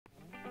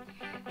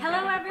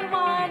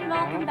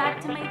welcome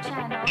back to my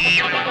channel.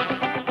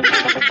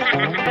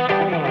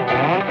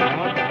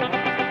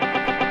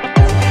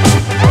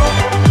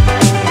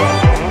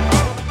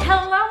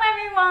 Hello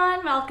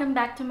everyone! Welcome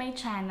back to my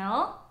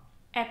channel.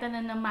 Eto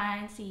na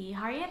naman si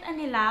Harriet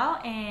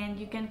Anilao and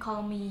you can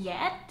call me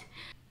Yet.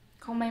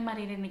 Kung may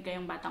maririnig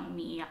kayong batang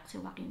umiiyak, si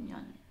Joaquin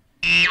yun.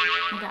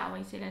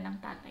 Nag-aaway sila ng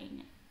tatay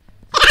niya.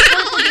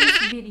 For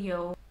today's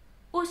video,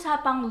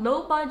 usapang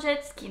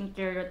low-budget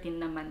skincare routine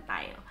naman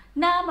tayo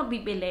na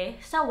mabibili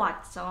sa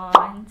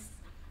Watsons.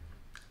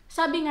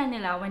 Sabi nga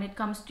nila, when it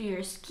comes to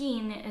your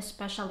skin,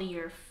 especially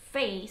your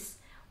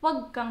face,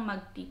 huwag kang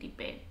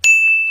magtitipid.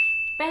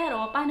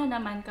 Pero, paano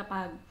naman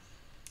kapag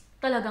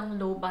talagang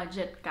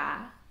low-budget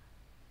ka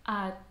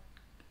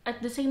at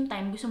the same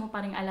time, gusto mo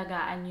pa rin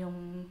alagaan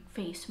yung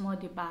face mo,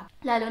 di ba?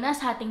 Lalo na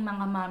sa ating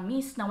mga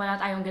mommies na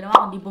wala tayong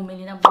ginawa kundi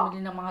bumili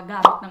ng mga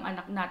gamit ng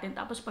anak natin.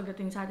 Tapos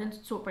pagdating sa atin,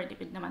 super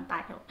tipid naman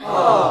tayo.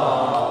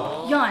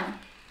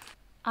 Yon.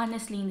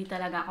 Honestly, hindi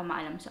talaga ako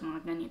maalam sa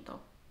mga ganito.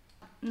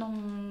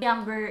 Nung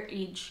younger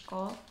age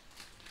ko,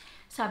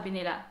 sabi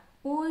nila,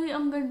 uy,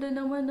 ang ganda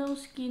naman ng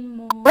skin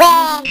mo.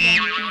 Ano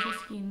gamit mo sa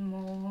skin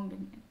mo?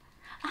 Ganyan.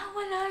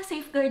 Wala.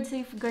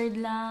 Safeguard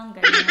lang.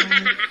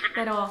 Ganyan.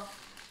 Pero,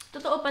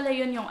 totoo pala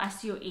yun yung as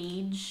you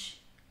age.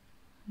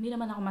 Hindi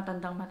naman ako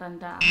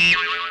matandang-matanda.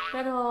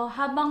 Pero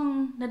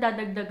habang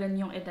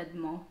nadadagdagan yung edad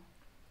mo,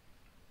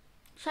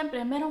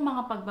 syempre, merong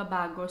mga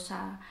pagbabago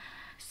sa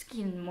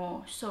skin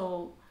mo.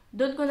 So,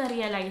 doon ko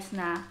na-realize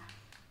na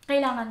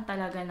kailangan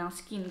talaga ng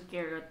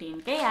skincare routine.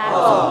 Kaya,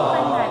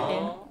 subukan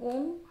natin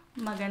kung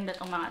maganda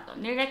tong mga to.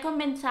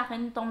 Nirecommend sa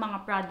akin tong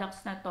mga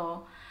products na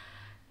to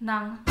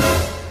ng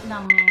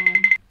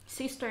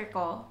sister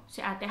ko, si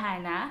Ate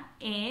Hana,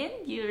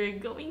 and you're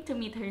going to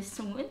meet her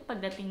soon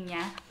pagdating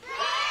niya.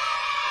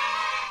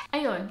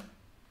 Ayun.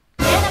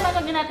 Kaya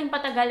naman huwag natin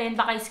patagalin,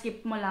 baka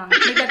i-skip mo lang.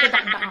 May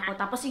dadadakdak ako,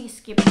 tapos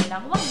i-skip mo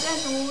lang. Huwag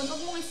ganun,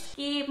 huwag mong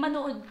i-skip,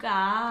 manood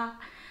ka.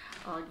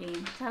 Okay,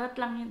 sarap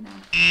lang yun na.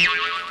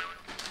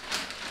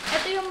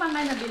 Ito yung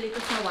mga nabili ko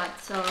sa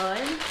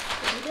Watson.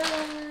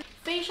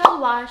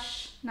 Facial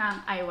wash ng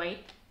eye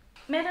white.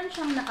 Meron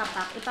siyang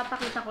nakapack,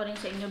 ipapakita ko rin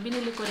sa inyo.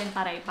 Binili ko rin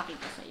para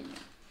ipakita sa inyo.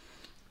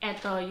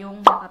 Ito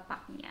yung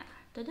nakapack niya.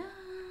 Tada!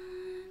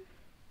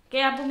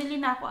 Kaya bumili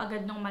na ako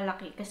agad ng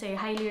malaki kasi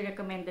highly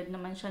recommended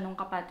naman siya nung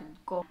kapatid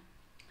ko.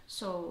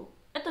 So,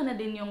 ito na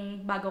din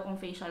yung bago kong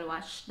facial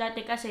wash.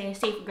 Dati kasi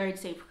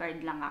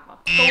safeguard lang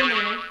ako.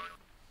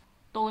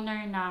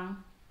 Toner ng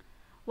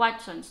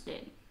Watsons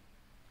din.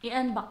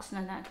 I-unbox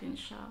na natin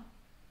siya.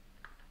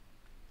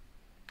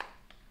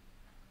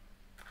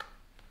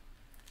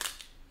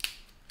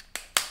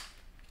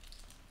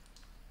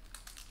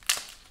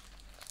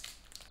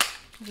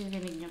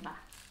 Narinig niyo ba?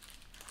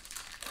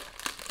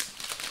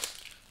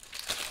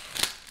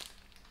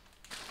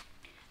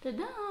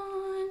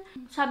 Tadan!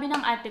 Sabi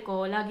ng ate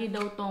ko, lagi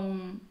daw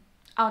tong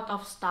out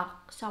of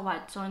stock sa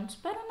Watsons.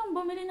 Pero nung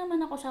bumili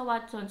naman ako sa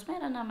Watsons,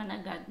 meron naman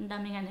agad. Ang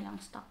dami nga nilang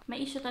stock.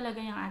 May issue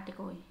talaga yung ate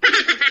ko eh.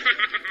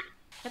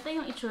 Ito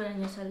yung itsura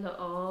niya sa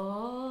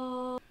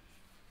loob.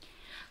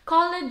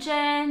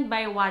 Collagen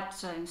by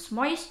Watsons.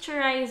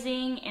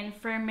 Moisturizing and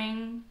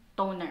firming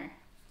toner.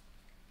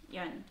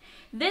 Yan.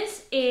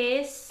 This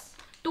is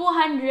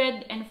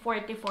 244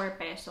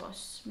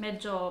 pesos.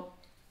 Medyo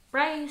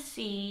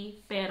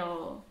pricey,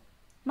 pero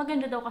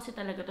maganda daw kasi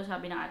talaga to,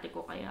 sabi ng ate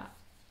ko. Kaya,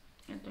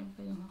 ito yung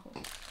kailang ako.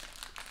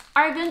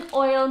 Argan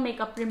Oil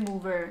Makeup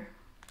Remover.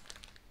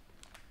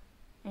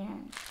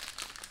 Ayan.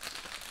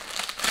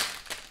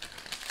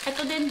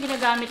 Ito din,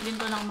 ginagamit din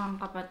to ng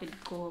mga kapatid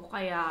ko.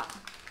 Kaya,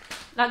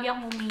 lagi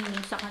akong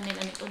humihingi sa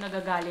kanila nito,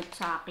 nagagalit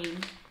sa akin.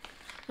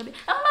 Sabi,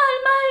 ang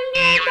mahal-mahal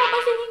niya,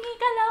 tapos hihingi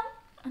ka lang.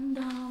 Ang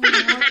dami.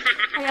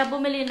 Kaya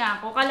bumili na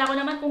ako. Kala ko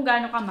naman kung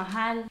gaano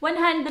kamahal.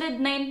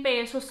 109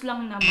 pesos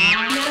lang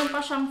naman. Meron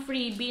pa siyang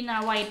freebie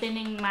na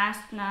whitening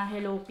mask na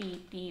Hello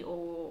Kitty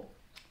o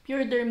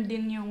Pure Derm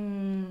din yung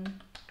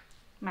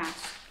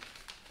mask.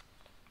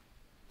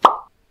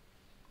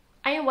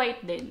 Eye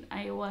white din.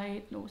 Eye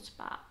white nose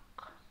pack.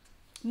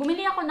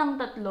 Bumili ako ng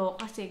 3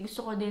 kasi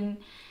gusto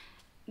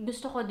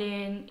ko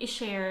din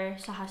i-share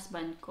sa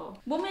husband ko.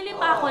 Bumili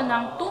pa ako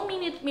ng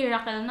 2-minute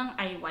miracle ng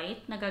eye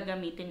white na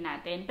gagamitin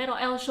natin. Pero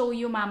I'll show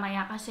you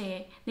mamaya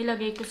kasi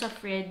nilagay ko sa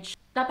fridge.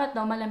 Dapat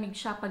daw malamig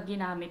siya pag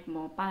ginamit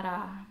mo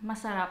para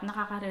masarap,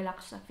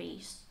 nakaka-relax sa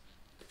face.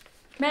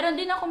 Meron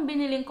din akong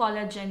biniling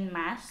collagen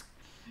mask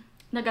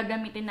na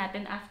gagamitin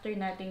natin after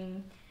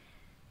nating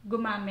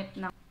gumamit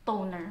ng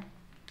toner.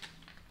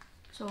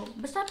 So,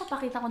 basta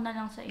papakita ko na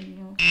lang sa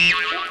inyo.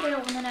 Siyempre,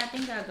 una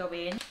natin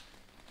gagawin.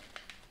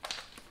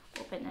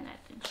 Open na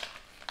natin siya.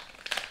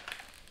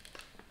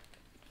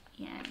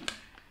 Yan.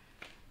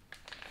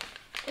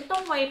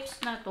 Itong wipes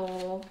na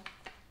to,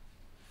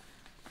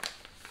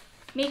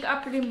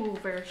 makeup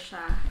remover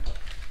siya.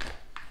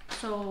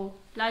 So,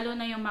 lalo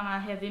na yung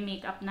mga heavy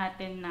makeup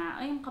natin na,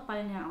 ay, yung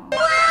kapal niya, oh.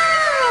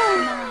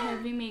 Yung mga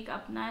heavy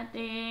makeup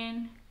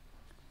natin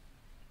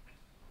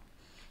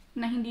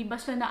na hindi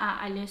basta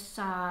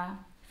naaalis sa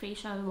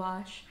facial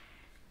wash.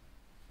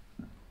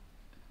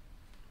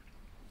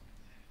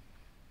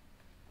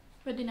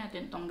 pwede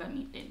natin tong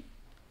gamitin.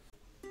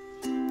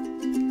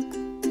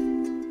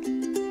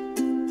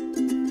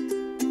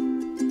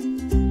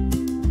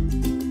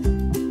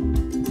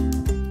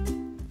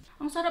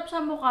 Ang sarap sa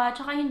mukha,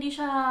 tsaka hindi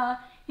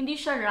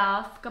siya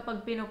rough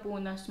kapag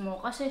pinupunas mo.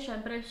 Kasi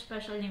syempre,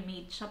 specially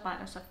made siya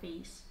para sa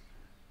face.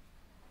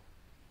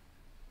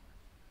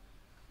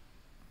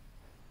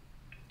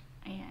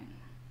 Ayan.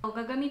 So,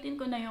 gagamitin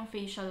ko na yung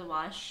facial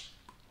wash.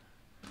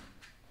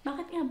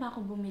 Bakit nga ba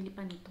ako bumili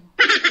pa nito?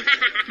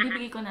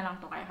 Bibigay ko na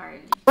lang to kay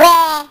Harley.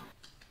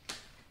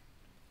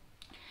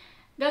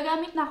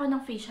 Gagamit na ako ng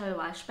facial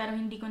wash, pero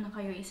hindi ko na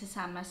kayo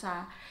isasama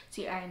sa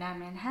CR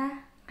namin,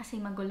 ha? Kasi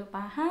magulo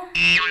pa, ha?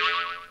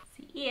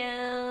 See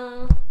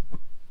you!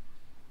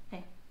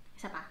 Okay,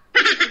 isa pa.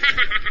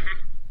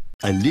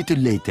 A little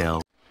later.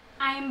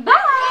 I'm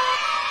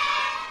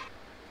back!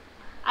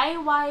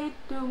 I-White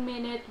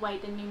 2-Minute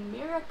Whitening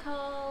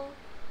Miracle.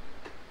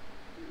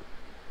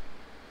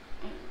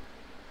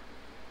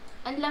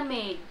 Ang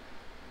lamig.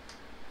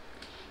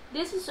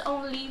 This is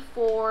only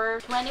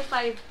for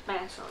 25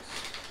 pesos.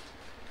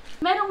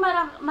 Merong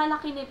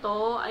malaki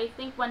nito, I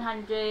think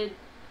 189.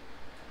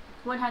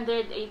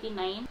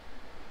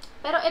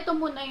 Pero ito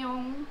muna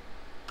yung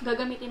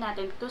gagamitin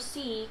natin to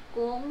see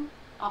kung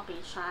okay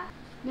siya.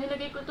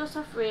 Nilagay ko to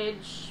sa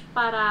fridge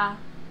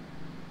para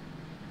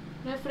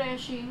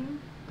refreshing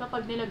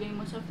kapag nilagay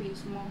mo sa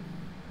face mo.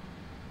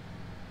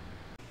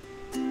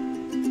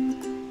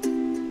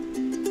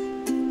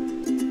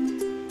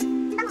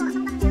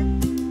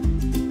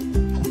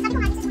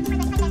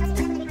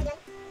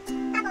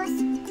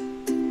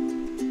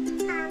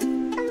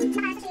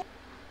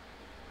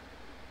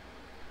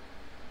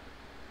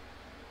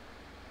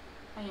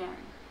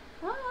 Ayan.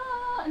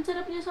 Ang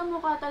sarap niya sa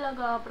mukha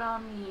talaga,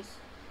 promise.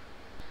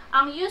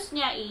 Ang use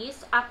niya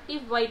is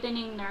Active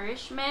Whitening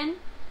Nourishment,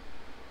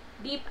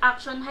 Deep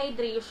Action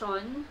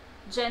Hydration,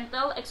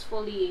 Gentle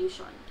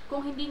Exfoliation.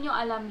 Kung hindi nyo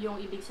alam yung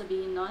ibig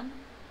sabihin nun,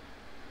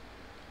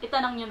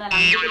 itanong nyo na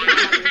lang.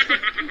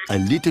 A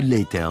little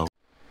later.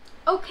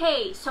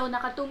 Okay, so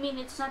naka 2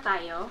 minutes na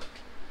tayo.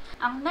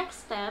 Ang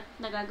next step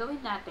na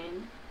gagawin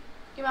natin,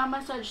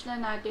 i-massage na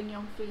natin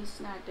yung face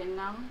natin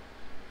ng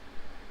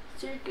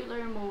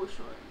circular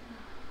motion.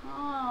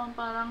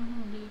 Parang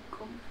hindi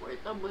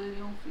comfortable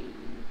yung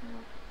feeling.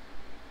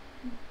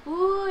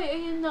 Uy,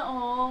 ayun na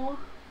oh.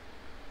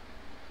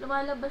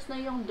 Lumalabas na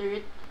yung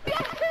dirt.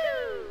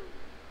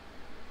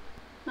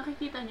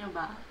 Nakikita nyo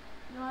ba?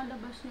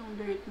 Lumalabas yung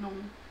dirt nung...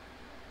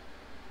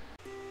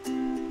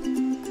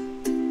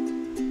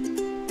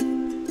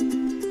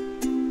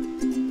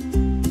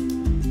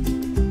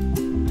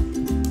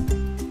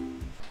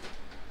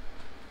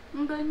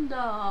 Ang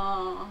ganda.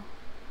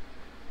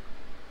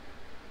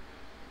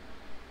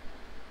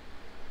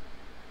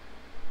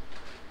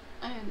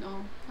 Ayun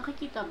oh.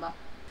 Nakikita ba?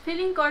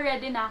 Feeling ko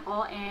ready na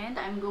ako and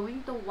I'm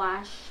going to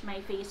wash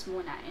my face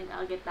muna and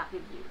I'll get back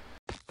with you.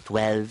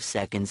 12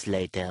 seconds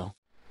later.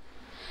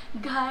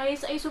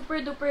 Guys, I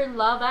super duper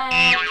love it!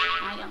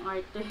 Ay, ang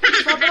arte.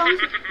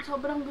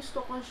 Sobrang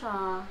gusto ko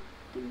siya.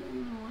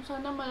 Tingnan mo.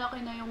 Sana malaki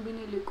na yung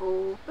binili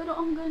ko. Pero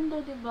ang ganda,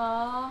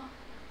 diba?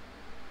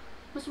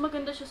 Mas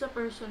maganda siya sa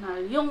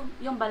personal.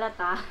 Yung balat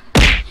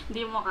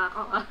Hindi mo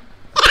kakaka.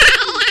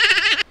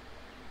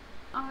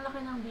 Ang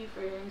laki ng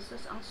difference.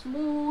 Tapos ang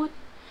smooth.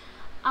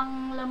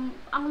 Ang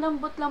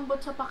lambot-lambot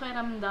sa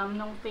pakiramdam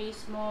ng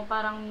face mo.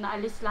 Parang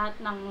naalis lahat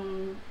ng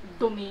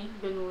dumi.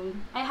 Ganun.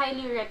 I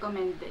highly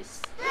recommend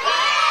this.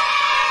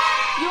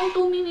 Yung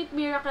 2-Minute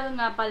Miracle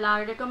nga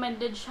pala,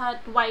 recommended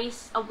siya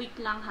twice a week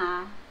lang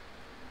ha.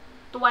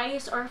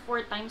 Twice or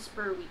 4 times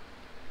per week.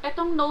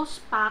 Etong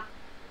nose pack,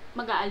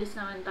 mag-aalis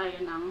naman tayo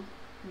ng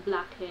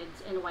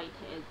blackheads and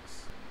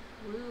whiteheads.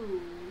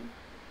 Woo!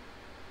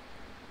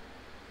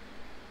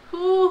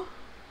 Whew!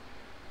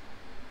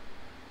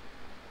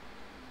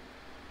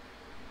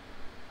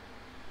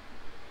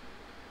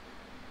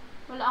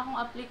 Wala akong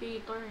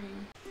applicator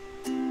eh.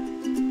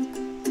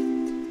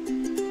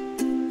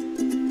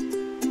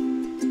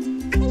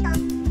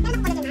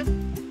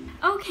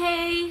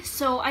 Okay,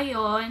 so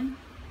ayun.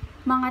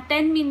 Mga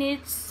 10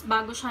 minutes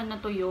bago siya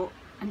natuyo.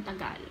 Ang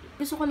tagal.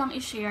 Gusto ko lang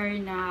i-share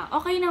na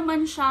okay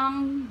naman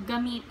siyang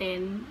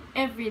gamitin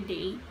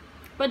everyday.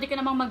 Pwede ka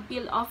namang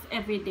mag-peel off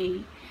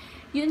everyday.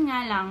 Yun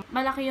nga lang,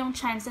 malaki yung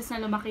chances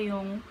na lumaki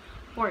yung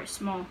pores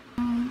mo.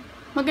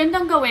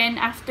 Magandang gawin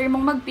after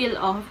mong mag-peel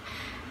off,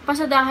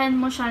 pasadahan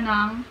mo siya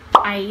ng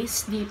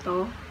ice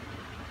dito.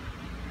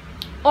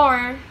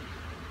 Or,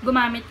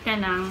 gumamit ka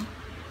ng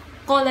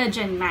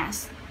collagen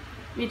mask,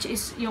 which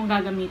is yung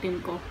gagamitin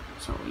ko.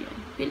 So, yun.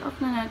 Peel off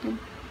na natin.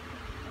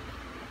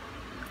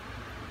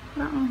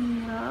 Ang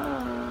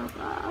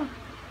hirap.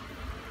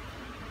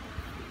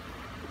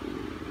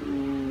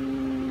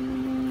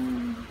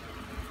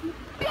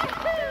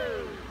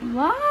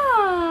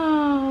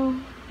 Wow!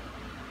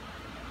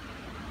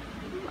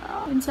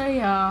 Wow, ang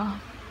saya.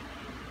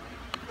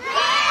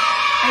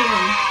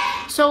 Ayun.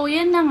 So,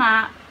 yan na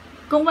nga.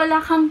 Kung wala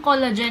kang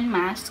collagen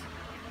mask,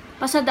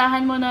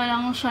 pasadahan mo na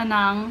lang siya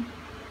ng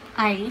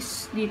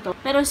ice dito.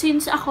 Pero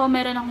since ako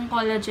meron akong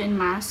collagen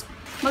mask,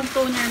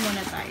 mag-toner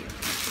muna tayo.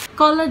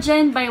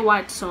 Collagen by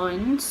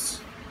Watsons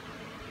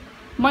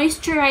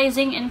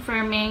Moisturizing and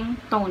Firming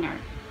Toner.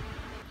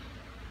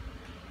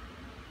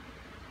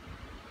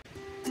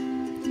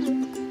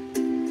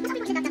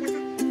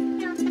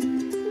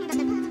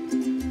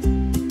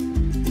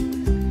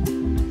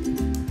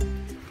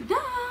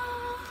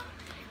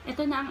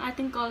 Ito na ang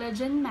ating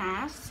collagen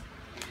mask.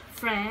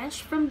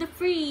 Fresh from the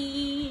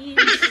fridge.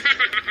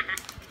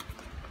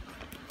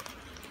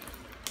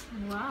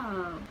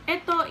 Wow.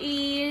 Ito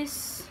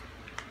is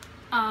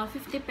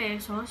 50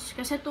 pesos.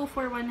 Kasi 2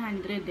 for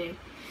 100 eh.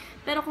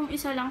 Pero kung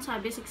isa lang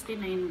sabi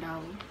 69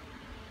 daw.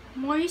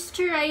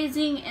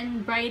 Moisturizing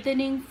and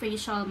Brightening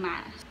Facial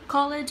Mask.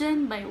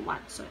 Collagen by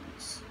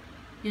Watsons.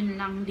 Yun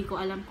lang. Hindi ko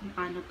alam kung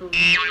paano to.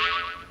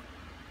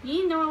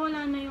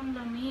 Nawawala na yung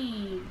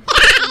lamig.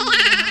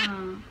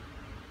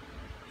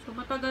 So,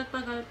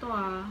 matagal-tagal to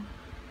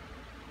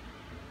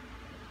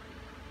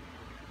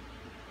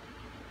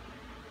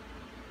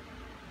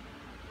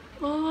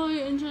Ay,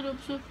 ang sarap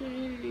sa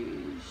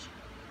face.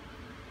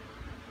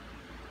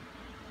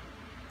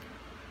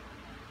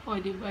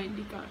 Diba?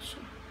 Hindi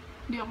kasha.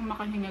 Hindi ako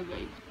makahinga,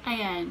 guys.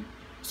 Ayan.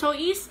 So,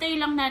 i-stay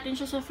lang natin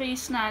siya sa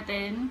face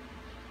natin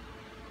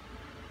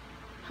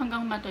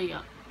hanggang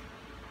matuya.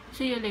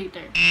 See you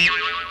later.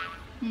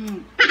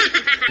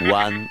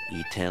 One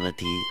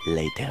eternity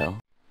later.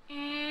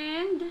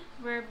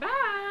 We're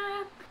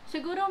back!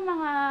 Siguro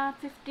mga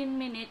 15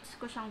 minutes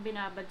ko siyang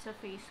binabad sa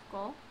face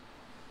ko.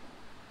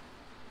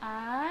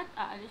 At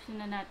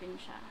aalisin na natin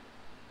siya.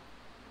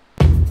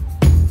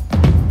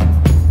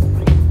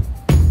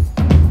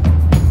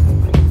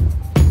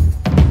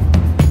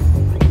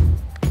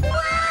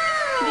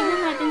 Hindi na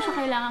natin siya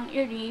kailangang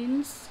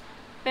i-rinse.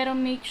 Pero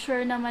make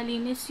sure na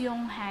malinis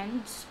yung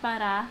hands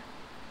para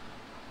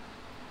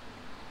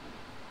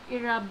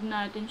i-rub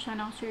natin siya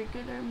ng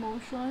circular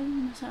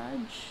motion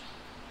massage.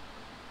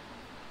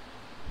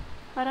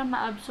 Para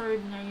ma-absorb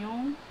na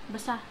yung,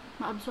 basta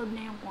ma-absorb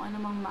na yung kung ano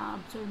mang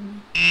ma-absorb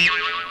na.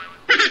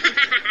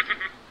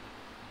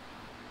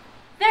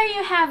 There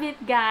you have it,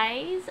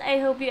 guys.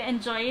 I hope you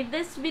enjoyed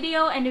this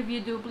video, and if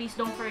you do, please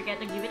don't forget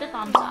to give it a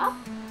thumbs up.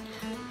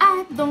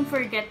 At don't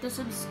forget to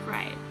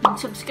subscribe.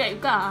 Mag-subscribe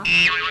ka.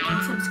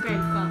 Mag-subscribe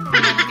ka. Kung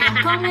meron kayong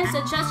comments,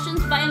 suggestions,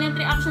 violent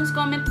reactions,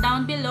 comment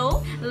down below.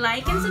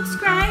 Like and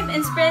subscribe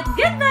and spread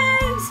good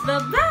vibes.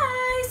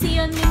 Bye-bye! See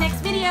you on the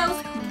next videos.